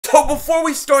So before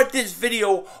we start this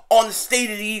video on the state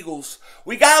of the Eagles,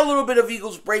 we got a little bit of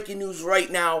Eagles breaking news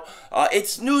right now.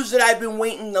 It's news that I've been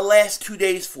waiting the last 2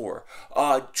 days for.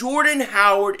 Jordan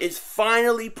Howard is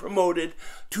finally promoted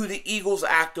to the Eagles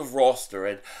active roster.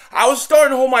 And I was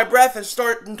starting to hold my breath and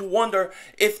starting to wonder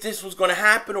if this was going to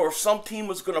happen or if some team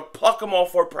was going to pluck him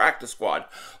off our practice squad.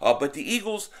 But the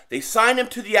Eagles, they signed him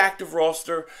to the active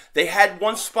roster. They had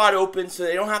one spot open so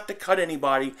they don't have to cut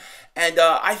anybody. And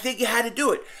I think you had to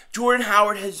do it. Jordan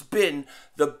Howard has been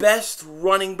the best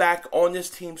running back on this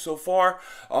team so far.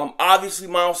 Obviously,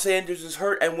 Miles Sanders is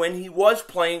hurt, and when he was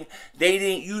playing, they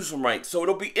didn't use him right. So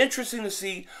it'll be interesting to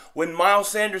see when Miles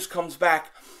Sanders comes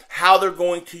back how they're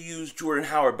going to use Jordan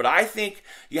Howard. But I think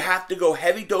you have to go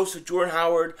heavy dose of Jordan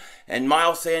Howard and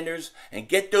Miles Sanders and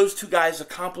get those two guys to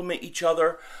complement each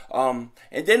other. And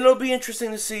then it'll be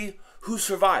interesting to see who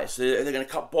survives. Are they going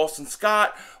to cut Boston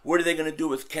Scott? What are they going to do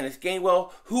with Kenneth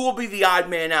Gainwell? Who will be the odd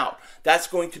man out? That's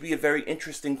going to be a very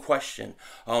interesting question.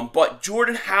 But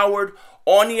Jordan Howard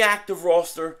on the active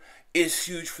roster is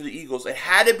huge for the Eagles. It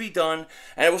had to be done,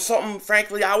 and it was something,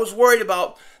 frankly, I was worried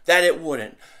about that it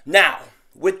wouldn't. Now,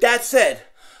 with that said,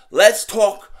 let's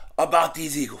talk about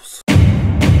these Eagles.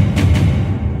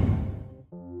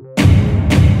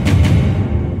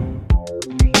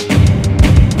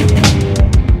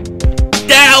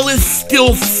 Dallas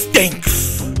still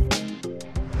stinks.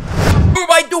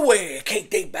 Everybody doing?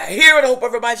 Dingbat here, and I hope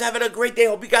everybody's having a great day.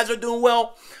 Hope you guys are doing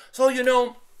well. So, you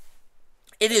know,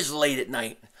 it is late at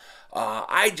night.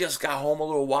 I just got home a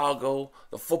little while ago.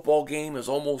 The football game is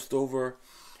almost over.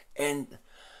 And,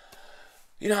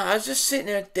 you know, I was just sitting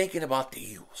there thinking about the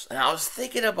Eagles. And I was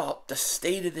thinking about the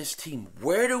state of this team.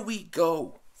 Where do we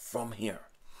go from here?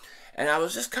 And I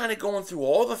was just kind of going through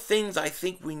all the things I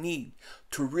think we need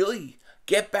to really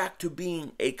get back to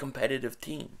being a competitive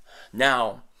team.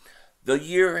 Now, the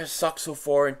year has sucked so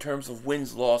far in terms of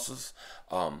wins, losses.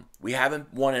 We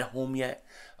haven't won at home yet.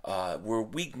 We're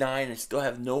week 9 and still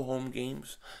have no home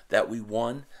games that we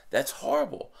won. That's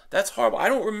horrible. That's horrible. I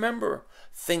don't remember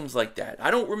things like that. I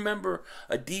don't remember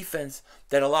a defense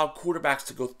that allowed quarterbacks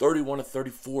to go 31 to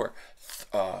 34,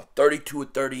 32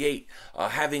 to 38,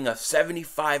 having a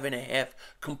 75.5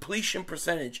 completion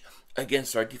percentage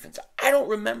against our defense. I don't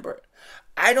remember it.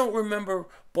 I don't remember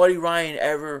Buddy Ryan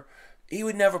ever. He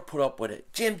would never put up with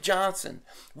it. Jim Johnson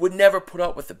would never put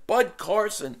up with it. Bud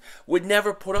Carson would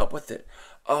never put up with it.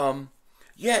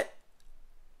 Yet,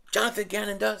 Jonathan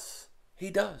Gannon does. He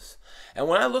does. And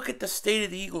when I look at the state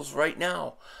of the Eagles right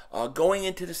now, going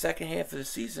into the second half of the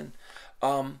season,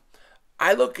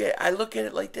 I look at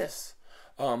it like this.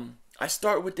 I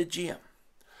start with the GM.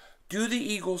 Do the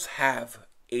Eagles have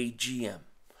a GM?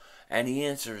 And the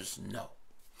answer is no.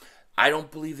 I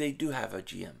don't believe they do have a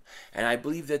GM. And I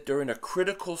believe that they're in a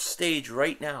critical stage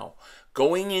right now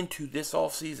going into this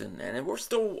offseason. And we're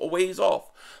still a ways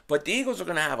off. But the Eagles are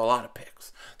going to have a lot of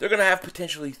picks. They're going to have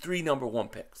potentially 3 number 1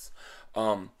 picks.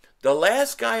 The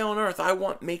last guy on earth I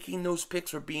want making those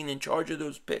picks or being in charge of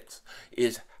those picks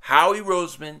is Howie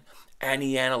Roseman and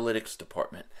the analytics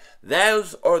department.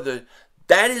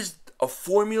 That is a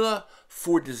formula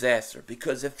for disaster.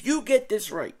 Because if you get this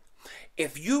right,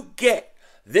 if you get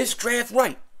this draft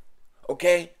right,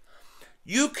 okay,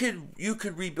 you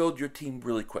could rebuild your team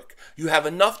really quick. You have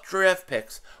enough draft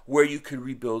picks where you could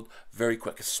rebuild very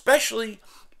quick, especially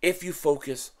if you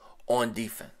focus on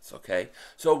defense, okay?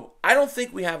 So I don't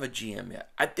think we have a GM yet.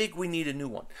 I think we need a new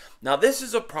one. Now, this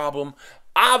is a problem,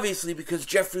 obviously, because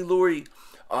Jeffrey Lurie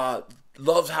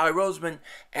loves Howie Roseman,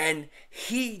 and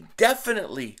he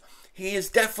is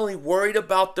definitely worried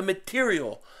about the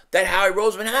material that Howie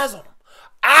Roseman has on him.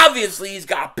 Obviously, he's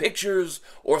got pictures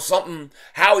or something,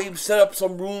 how he set up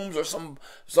some rooms or some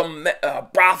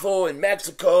brothel in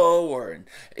Mexico or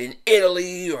in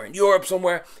Italy or in Europe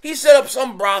somewhere. He set up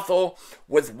some brothel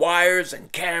with wires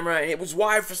and camera, and it was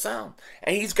wired for sound.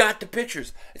 And he's got the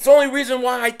pictures. It's the only reason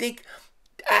why I think,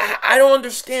 I don't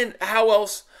understand how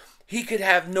else he could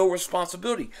have no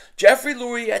responsibility. Jeffrey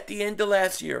Lurie, at the end of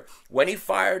last year, when he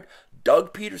fired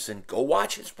Doug Peterson, go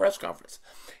watch his press conference.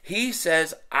 He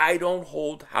says, I don't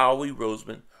hold Howie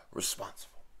Roseman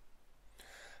responsible.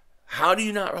 How do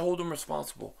you not hold him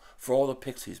responsible for all the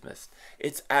picks he's missed?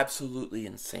 It's absolutely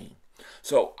insane.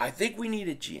 So I think we need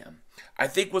a GM. I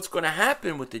think what's going to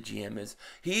happen with the GM is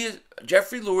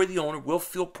Jeffrey Lurie, the owner, will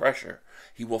feel pressure.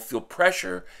 He will feel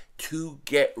pressure to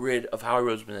get rid of Howie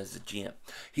Roseman as the GM.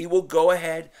 He will go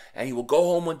ahead and he will go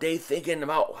home one day thinking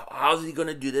about how's he going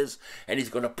to do this, and he's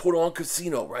going to put on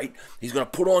Casino, right? He's going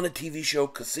to put on the TV show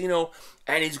Casino,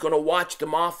 and he's going to watch the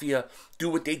Mafia do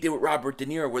what they did with Robert De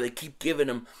Niro, where they keep giving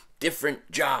him different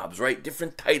jobs, right?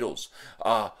 Different titles.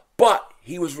 But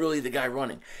he was really the guy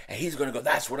running. And he's going to go,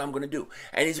 that's what I'm going to do.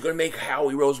 And he's going to make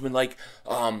Howie Roseman like,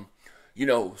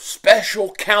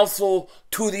 special counsel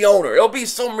to the owner. It'll be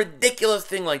some ridiculous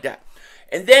thing like that.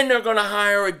 And then they're going to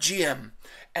hire a GM.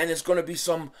 And it's going to be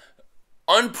some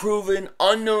unproven,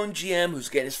 unknown GM who's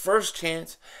getting his first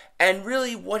chance. And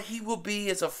really what he will be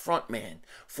is a front man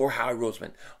for Howie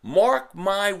Roseman. Mark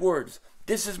my words.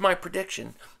 This is my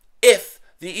prediction. If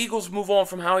the Eagles move on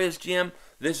from Howie as GM,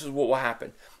 this is what will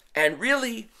happen. And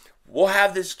really, we'll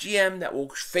have this GM that will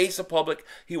face the public.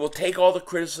 He will take all the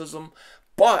criticism,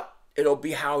 but it'll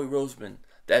be Howie Roseman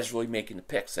that's really making the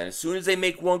picks. And as soon as they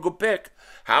make one good pick,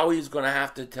 Howie's going to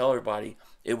have to tell everybody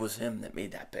it was him that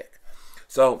made that pick.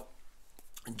 So,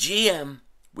 GM,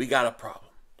 we got a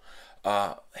problem.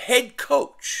 Head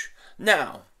coach.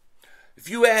 Now, if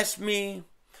you ask me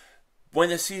when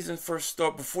the season first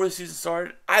started, before the season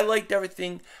started, I liked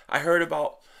everything I heard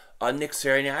about Nick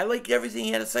Sirianni. I liked everything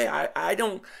he had to say. I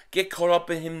don't get caught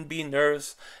up in him being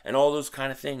nervous and all those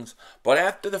kind of things. But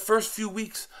after the first few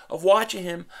weeks of watching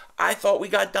him, I thought we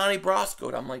got Donnie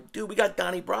Brasco. I'm like, dude, we got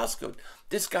Donnie Brasco.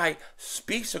 This guy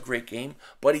speaks a great game,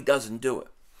 but he doesn't do it.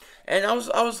 And I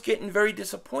was getting very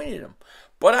disappointed in him.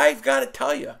 But I've got to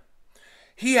tell you,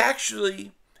 he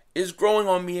actually is growing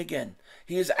on me again.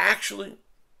 He is actually,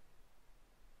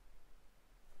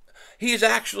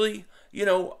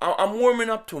 I'm warming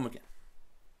up to him again.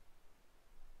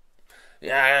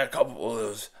 Yeah, a couple of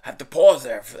those. I have to pause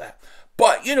there for that.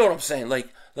 But you know what I'm saying? Like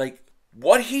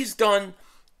what he's done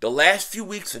the last few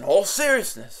weeks, in all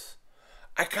seriousness,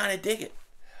 I kind of dig it.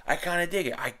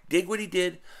 I dig what he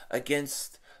did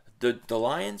against the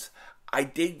Lions. I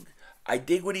dig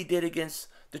what he did against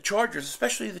the Chargers,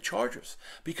 especially the Chargers,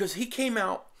 because he came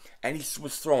out and he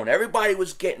was throwing. Everybody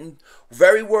was getting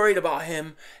very worried about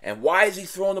him, and why is he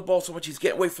throwing the ball so much? He's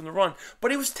getting away from the run. But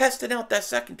he was testing out that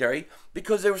secondary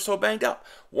because they were so banged up.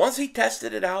 Once he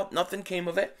tested it out, nothing came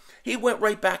of it. He went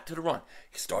right back to the run.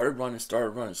 He started running.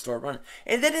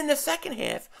 And then in the second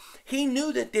half, he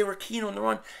knew that they were keen on the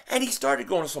run, and he started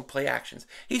going to some play actions.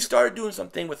 He started doing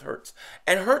something with Hurts,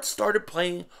 and Hurts started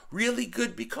playing really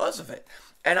good because of it.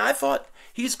 And I thought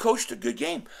he's coached a good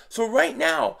game. So right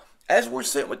now, as we're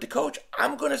sitting with the coach,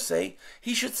 I'm going to say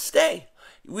he should stay.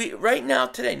 Right now,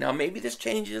 today. Now, maybe this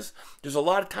changes. There's a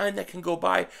lot of time that can go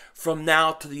by from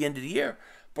now to the end of the year.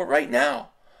 But right now,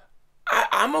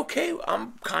 I'm okay.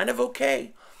 I'm kind of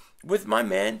okay with my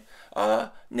man,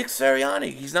 Nick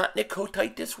Sirianni. He's not Nick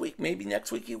Kotite this week. Maybe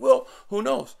next week he will. Who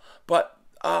knows? But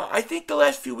I think the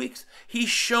last few weeks, he's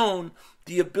shown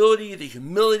the ability, the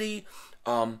humility,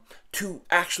 to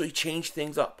actually change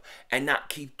things up and not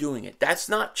keep doing it. That's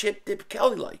not Chip Dip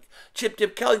Kelly like. Chip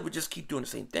Dip Kelly would just keep doing the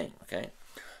same thing, okay?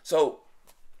 So,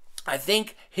 I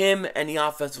think him and the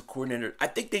offensive coordinator, I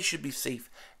think they should be safe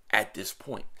at this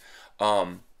point.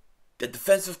 The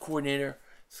defensive coordinator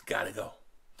has got to go.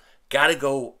 Got to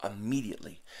go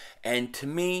immediately. And to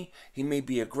me, he may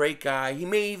be a great guy. He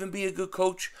may even be a good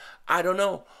coach. I don't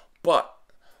know. But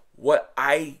what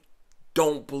I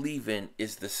don't believe in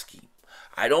is the scheme.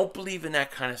 I don't believe in that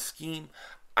kind of scheme.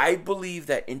 I believe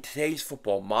that in today's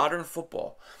football, modern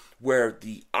football, where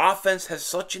the offense has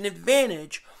such an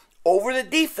advantage over the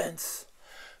defense,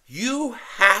 you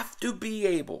have to be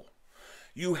able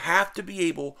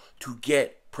to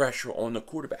get pressure on the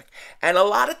quarterback. And a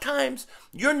lot of times,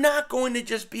 you're not going to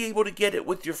just be able to get it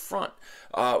with your front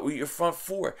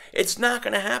four. It's not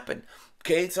going to happen.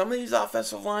 Okay, some of these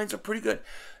offensive lines are pretty good.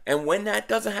 And when that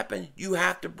doesn't happen, you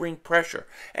have to bring pressure.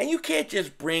 And you can't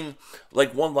just bring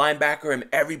like one linebacker and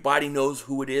everybody knows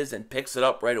who it is and picks it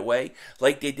up right away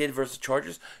like they did versus the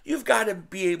Chargers. You've got to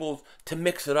be able to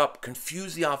mix it up,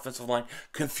 confuse the offensive line,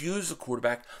 confuse the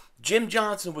quarterback. Jim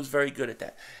Johnson was very good at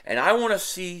that. And I want to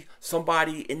see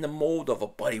somebody in the mold of a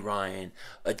Buddy Ryan,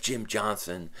 a Jim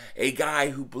Johnson, a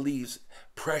guy who believes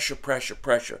pressure.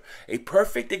 A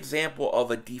perfect example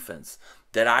of a defense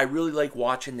that I really like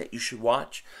watching, that you should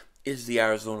watch, is the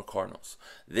Arizona Cardinals.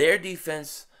 Their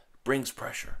defense brings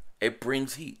pressure. It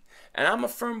brings heat. And I'm a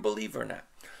firm believer in that.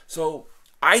 So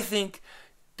I think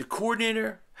the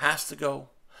coordinator has to go.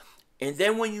 And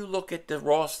then when you look at the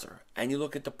roster and you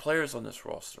look at the players on this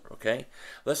roster, okay,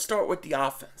 let's start with the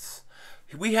offense.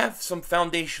 We have some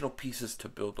foundational pieces to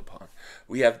build upon.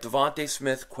 We have Devontae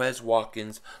Smith, Quez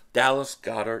Watkins, Dallas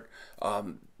Goedert.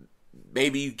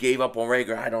 Maybe you gave up on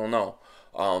Rager, I don't know.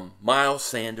 Miles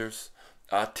Sanders.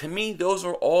 To me, those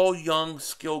are all young,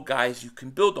 skilled guys you can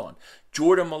build on.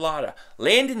 Jordan Mailata.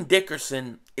 Landon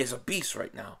Dickerson is a beast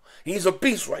right now. He's a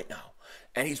beast right now.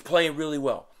 And he's playing really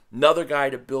well. Another guy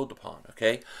to build upon,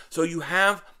 okay? So you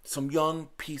have some young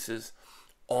pieces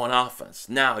on offense.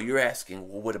 Now, you're asking,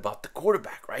 well, what about the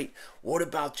quarterback, right? What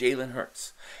about Jalen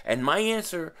Hurts? And my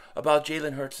answer about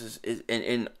Jalen Hurts is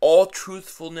in all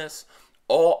truthfulness,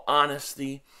 all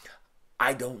honesty,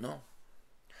 I don't know.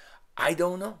 I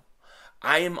don't know.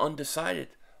 I am undecided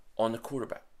on the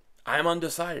quarterback. I am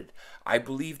undecided. I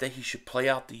believe that he should play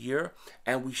out the year,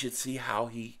 and we should see how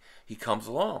he comes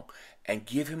along and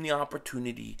give him the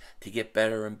opportunity to get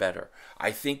better and better.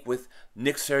 I think with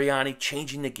Nick Sirianni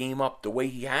changing the game up the way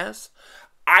he has,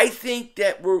 I think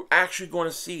that we're actually going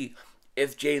to see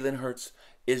if Jalen Hurts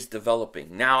is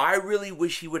developing. Now, I really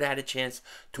wish he would have had a chance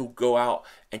to go out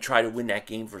and try to win that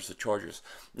game versus the Chargers.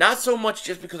 Not so much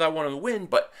just because I wanted to win,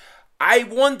 but I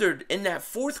wondered in that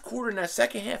fourth quarter, in that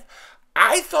second half,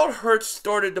 I thought Hurts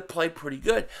started to play pretty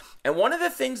good. And one of the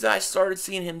things that I started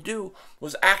seeing him do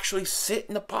was actually sit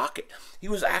in the pocket. He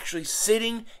was actually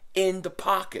sitting in the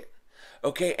pocket,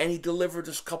 okay? And he delivered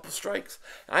a couple strikes.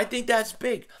 I think that's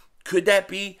big. Could that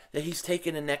be that he's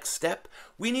taking the next step?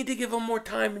 We need to give him more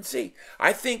time and see.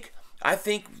 I think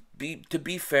to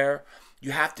be fair,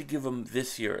 you have to give him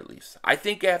this year at least. I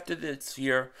think after this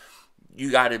year, you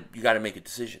gotta make a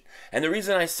decision. And the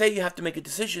reason I say you have to make a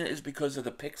decision is because of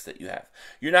the picks that you have.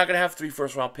 You're not gonna have 3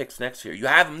 first-round picks next year. You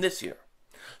have them this year,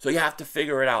 so you have to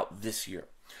figure it out this year.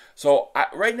 So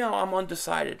right now, I'm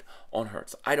undecided on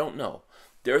Hurts. I don't know.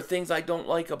 There are things I don't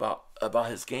like about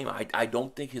his game. I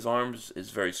don't think his arms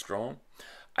is very strong.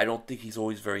 I don't think he's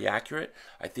always very accurate.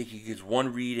 I think he gets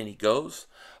one read and he goes.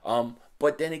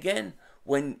 But then again,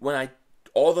 when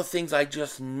all the things I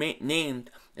just named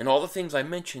and all the things I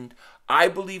mentioned, I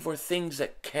believe are things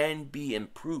that can be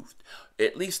improved,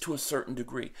 at least to a certain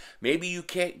degree. Maybe you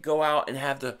can't go out and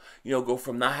have the, go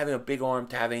from not having a big arm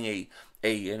to having a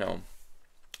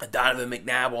Donovan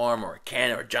McNabb arm or a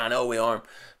Ken or a John Elway arm,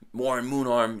 Warren Moon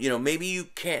arm. Maybe you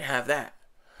can't have that,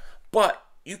 but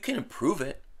you can improve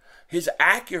it. His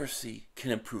accuracy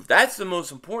can improve. That's the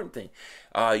most important thing.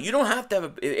 You don't have to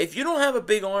have if you don't have a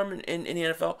big arm in the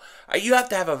NFL, you have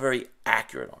to have a very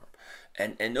accurate arm.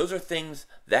 And those are things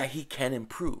that he can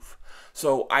improve.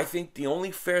 So I think the only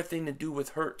fair thing to do with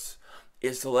Hurts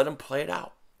is to let him play it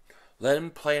out. Let him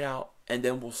play it out, and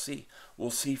then we'll see. We'll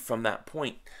see from that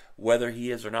point whether he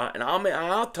is or not. And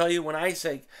I'll tell you when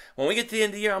we get to the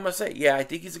end of the year, I'm going to say, yeah, I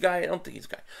think he's a guy. I don't think he's a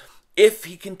guy. If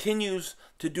he continues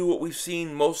to do what we've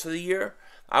seen most of the year,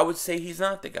 I would say he's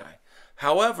not the guy.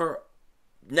 However,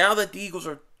 now that the Eagles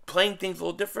are playing things a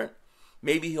little different,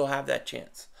 maybe he'll have that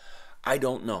chance. I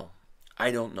don't know.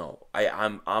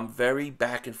 I'm very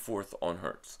back and forth on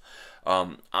Hurts.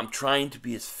 I'm trying to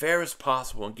be as fair as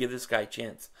possible and give this guy a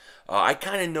chance. I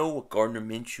kind of know what Gardner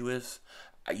Minshew is.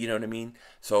 You know what I mean?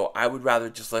 So I would rather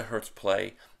just let Hurts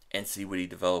play and see what he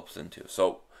develops into.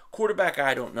 So quarterback,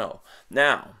 I don't know.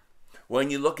 Now, when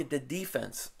you look at the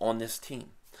defense on this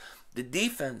team, the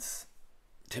defense,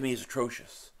 to me, is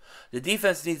atrocious. The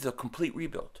defense needs a complete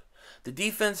rebuild. The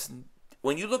defense,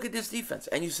 when you look at this defense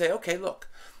and you say, okay, look,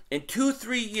 in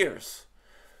 2-3 years,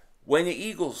 when the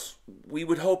Eagles, we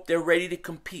would hope they're ready to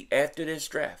compete after this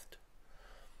draft.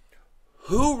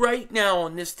 Who right now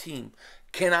on this team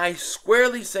can I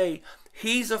squarely say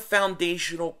he's a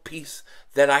foundational piece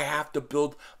that I have to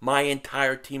build my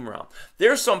entire team around?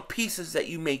 There's some pieces that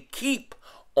you may keep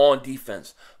on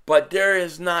defense, but there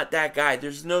is not that guy.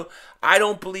 I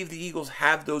don't believe the Eagles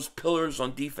have those pillars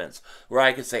on defense where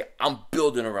I can say, I'm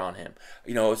building around him.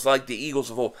 It's like the Eagles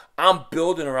of old. I'm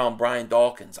building around Brian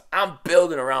Dawkins. I'm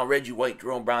building around Reggie White,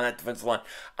 Jerome Brown, that defensive line.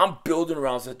 I'm building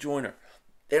around Seth Joyner.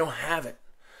 They don't have it.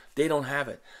 They don't have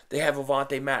it. They have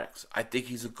Avonte Maddox. I think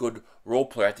he's a good role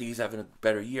player. I think he's having a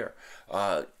better year.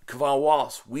 Kevon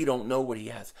Wallace, we don't know what he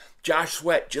has. Josh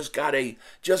Sweat just got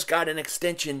an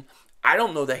extension. I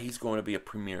don't know that he's going to be a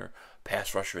premier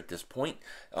pass rusher at this point.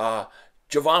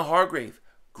 Javon Hargrave,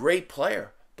 great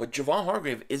player, but Javon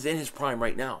Hargrave is in his prime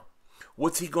right now.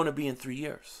 What's he going to be in 3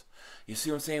 years? You see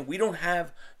what I'm saying? We don't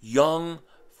have young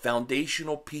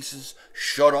foundational pieces.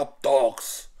 Shut up,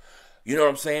 dogs. You know what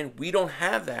I'm saying? We don't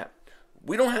have that.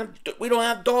 We don't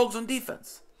have dogs on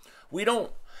defense. We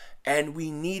don't. And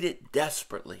we need it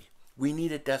desperately. We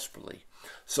need it desperately.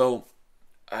 So,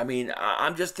 I mean,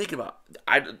 I'm just thinking about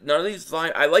none of these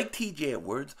lines. I like TJ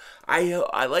Edwards.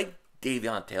 I like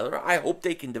Davion Taylor. I hope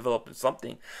they can develop in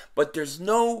something. But there's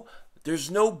no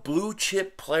blue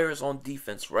chip players on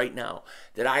defense right now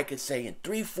that I could say in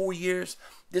 3-4 years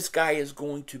this guy is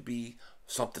going to be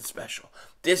something special.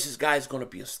 This guy's going to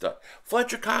be a stud.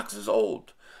 Fletcher Cox is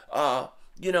old.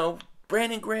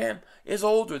 Brandon Graham is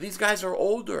older. These guys are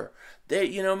older.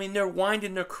 They're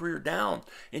winding their career down.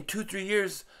 In 2-3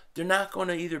 years, they're not going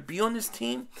to either be on this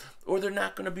team or they're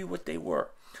not going to be what they were.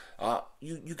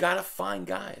 You got to find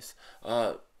guys.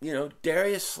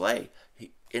 Darius Slay,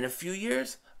 in a few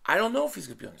years, I don't know if he's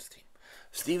going to be on this team.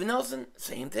 Steven Nelson,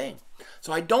 same thing.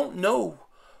 So I don't know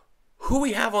who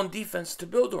we have on defense to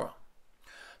build around.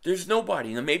 There's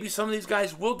nobody. Now, maybe some of these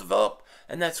guys will develop,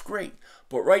 and that's great.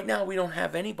 But right now, we don't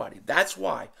have anybody. That's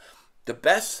why the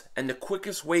best and the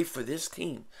quickest way for this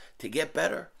team to get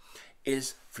better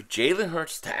is for Jalen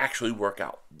Hurts to actually work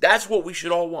out. That's what we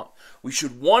should all want. We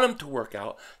should want him to work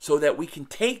out so that we can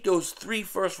take those 3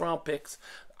 first-round picks.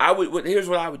 Here's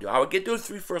what I would do. I would get those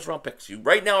 3 first-round picks. You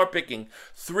right now are picking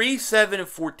 3, 7, and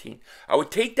 14. I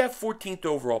would take that 14th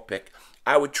overall pick.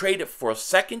 I would trade it for a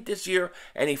second this year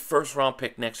and a first-round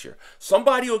pick next year.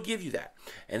 Somebody will give you that.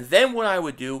 And then what I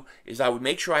would do is I would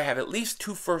make sure I have at least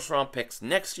 2 first-round picks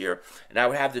next year, and I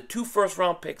would have the 2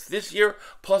 first-round picks this year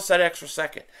plus that extra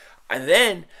second. And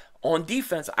then on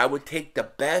defense, I would take the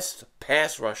best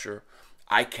pass rusher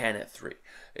I can at 3.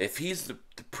 If he's the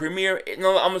premier,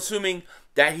 I'm assuming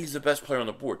that he's the best player on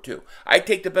the board too. I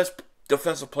take the best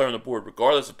defensive player on the board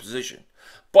regardless of position.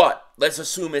 But let's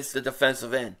assume it's the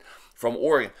defensive end from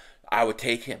Oregon. I would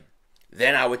take him.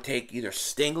 Then I would take either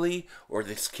Stingley or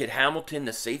this kid Hamilton,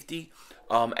 the safety.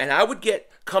 And I would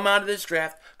come out of this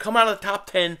draft, come out of the top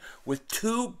 10 with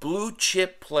 2 blue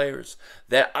chip players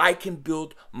that I can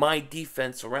build my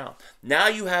defense around. Now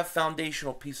you have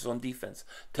foundational pieces on defense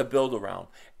to build around,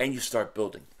 and you start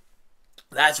building.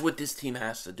 That's what this team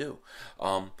has to do.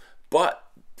 But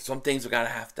some things are going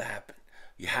to have to happen.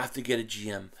 You have to get a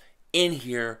GM in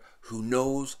here who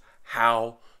knows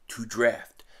how to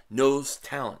draft, knows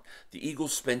talent. The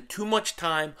Eagles spend too much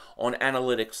time on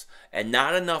analytics and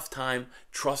not enough time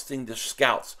trusting the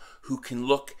scouts who can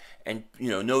look and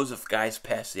knows if guys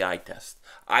pass the eye test.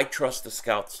 I trust the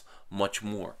scouts much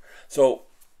more. So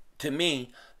to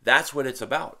me, that's what it's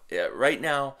about. Right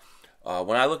now,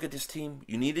 when I look at this team,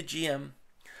 you need a GM.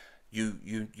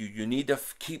 You need to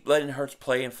keep letting Hurts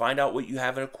play and find out what you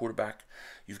have in a quarterback.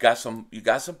 You got some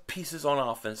pieces on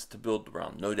offense to build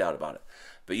around, no doubt about it.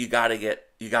 But you got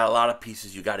a lot of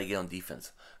pieces you got to get on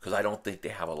defense because I don't think they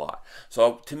have a lot.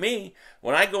 So to me,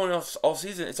 when I go in all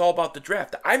season, it's all about the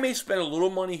draft. I may spend a little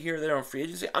money here or there on free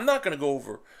agency. I'm not going to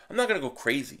go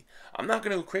crazy. I'm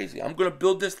going to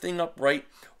build this thing up right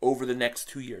over the next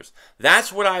 2 years.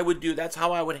 That's what I would do. That's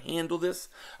how I would handle this.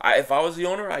 If I was the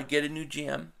owner, I'd get a new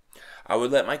GM. I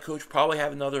would let my coach probably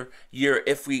have another year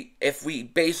if we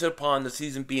base it upon the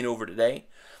season being over today.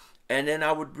 And then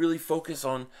I would really focus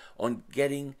on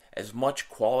getting as much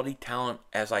quality talent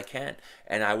as I can.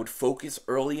 And I would focus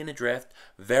early in the draft,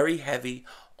 very heavy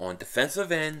on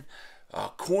defensive end,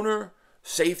 corner,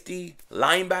 safety,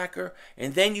 linebacker.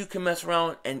 And then you can mess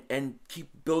around and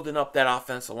keep building up that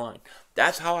offensive line.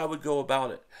 That's how I would go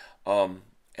about it.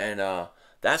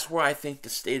 That's where I think the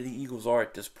state of the Eagles are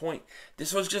at this point.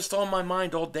 This was just on my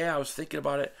mind all day. I was thinking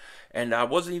about it, and I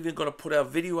wasn't even going to put a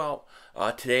video out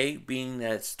today, being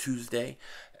that it's Tuesday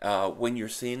when you're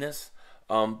seeing this.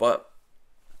 But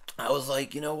I was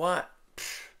like, you know what?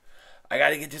 I got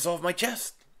to get this off my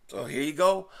chest. So here you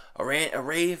go, a rant, a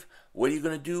rave. What are you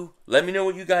going to do? Let me know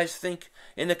what you guys think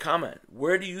in the comment.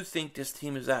 Where do you think this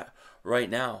team is at right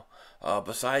now?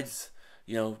 Besides,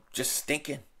 just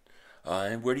stinking.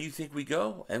 And where do you think we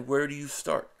go? And where do you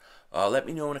start? Let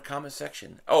me know in the comment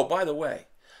section. Oh, by the way,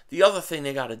 the other thing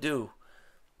they got to do,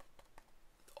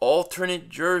 alternate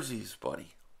jerseys,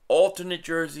 buddy. Alternate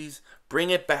jerseys.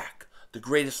 Bring it back. The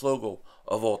greatest logo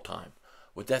of all time.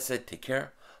 With that said, take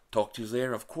care. Talk to you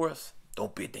later. Of course,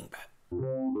 don't be a dingbat.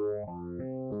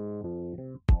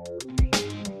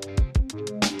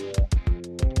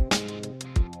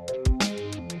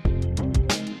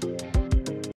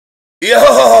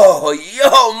 Yo,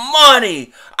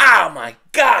 money! Oh my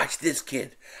gosh, this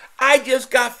kid. I just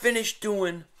got finished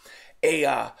doing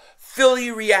a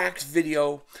Philly Reacts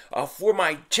video for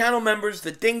my channel members,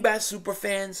 the Dingbat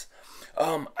superfans.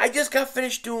 I just got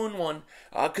finished doing one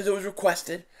because it was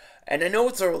requested. And I know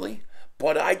it's early,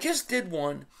 but I just did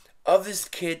one of this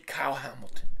kid, Kyle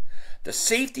Hamilton. The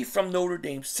safety from Notre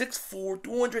Dame, 6'4",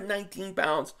 219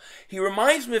 pounds. He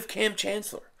reminds me of Cam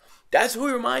Chancellor. That's who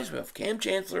he reminds me of, Cam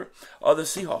Chancellor of the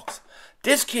Seahawks.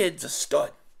 This kid's a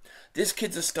stud. This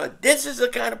kid's a stud. This is the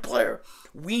kind of player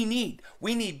we need.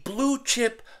 We need blue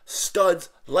chip studs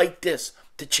like this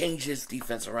to change this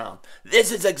defense around.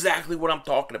 This is exactly what I'm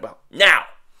talking about. Now,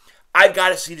 I've got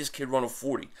to see this kid run a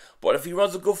 40. But if he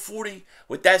runs a good 40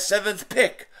 with that 7th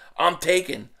pick, I'm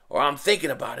thinking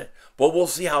about it. But we'll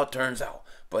see how it turns out.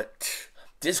 But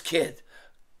this kid,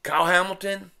 Kyle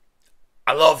Hamilton,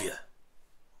 I love you.